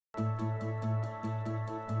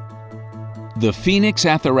The Phoenix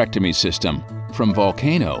Atherectomy System from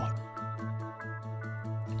Volcano.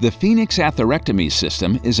 The Phoenix Atherectomy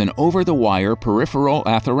System is an over-the-wire peripheral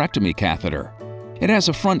atherectomy catheter. It has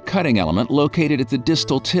a front cutting element located at the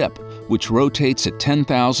distal tip, which rotates at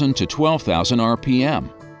 10,000 to 12,000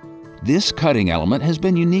 RPM. This cutting element has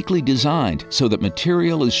been uniquely designed so that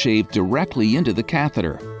material is shaved directly into the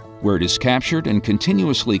catheter, where it is captured and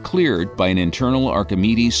continuously cleared by an internal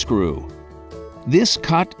Archimedes screw. This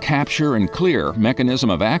cut, capture, and clear mechanism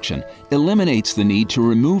of action eliminates the need to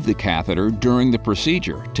remove the catheter during the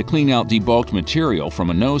procedure to clean out debulked material from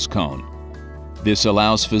a nose cone. This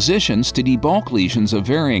allows physicians to debulk lesions of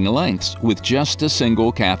varying lengths with just a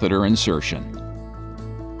single catheter insertion.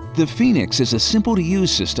 The Phoenix is a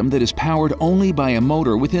simple-to-use system that is powered only by a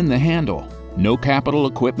motor within the handle. No capital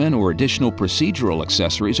equipment or additional procedural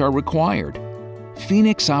accessories are required.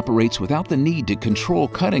 Phoenix operates without the need to control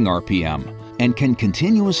cutting RPM and can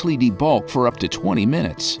continuously debulk for up to 20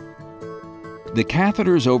 minutes. The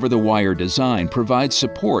catheter's over-the-wire design provides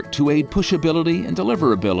support to aid pushability and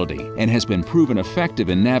deliverability and has been proven effective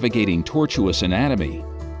in navigating tortuous anatomy.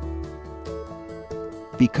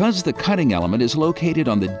 Because the cutting element is located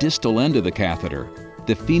on the distal end of the catheter,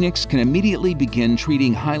 the Phoenix can immediately begin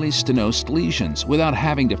treating highly stenosed lesions without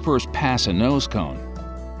having to first pass a nose cone.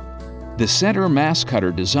 The center mass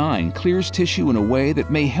cutter design clears tissue in a way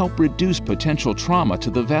that may help reduce potential trauma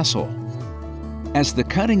to the vessel. As the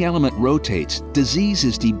cutting element rotates, disease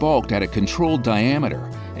is debulked at a controlled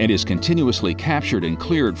diameter and is continuously captured and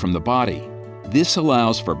cleared from the body. This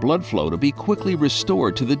allows for blood flow to be quickly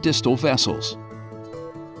restored to the distal vessels.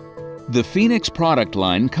 The Phoenix product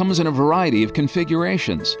line comes in a variety of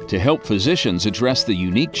configurations to help physicians address the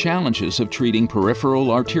unique challenges of treating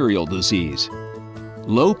peripheral arterial disease.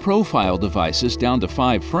 Low-profile devices down to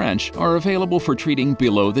 5 French are available for treating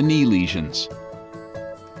below-the-knee lesions.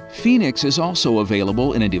 Phoenix is also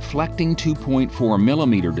available in a deflecting 2.4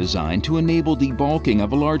 mm design to enable debulking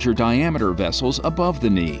of larger diameter vessels above the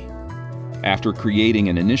knee. After creating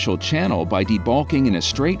an initial channel by debulking in a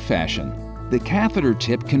straight fashion, the catheter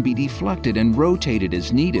tip can be deflected and rotated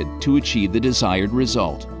as needed to achieve the desired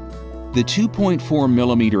result. The 2.4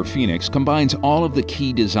 mm Phoenix combines all of the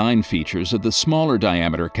key design features of the smaller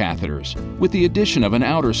diameter catheters, with the addition of an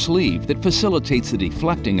outer sleeve that facilitates the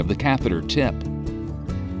deflecting of the catheter tip.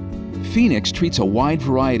 Phoenix treats a wide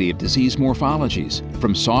variety of disease morphologies,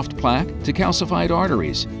 from soft plaque to calcified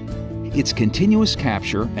arteries. Its continuous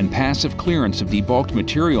capture and passive clearance of debulked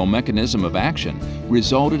material mechanism of action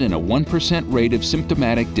resulted in a 1% rate of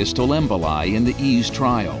symptomatic distal emboli in the EASE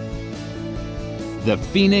trial. The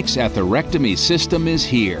Phoenix Atherectomy System is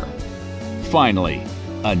here. Finally,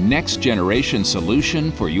 a next-generation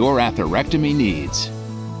solution for your atherectomy needs.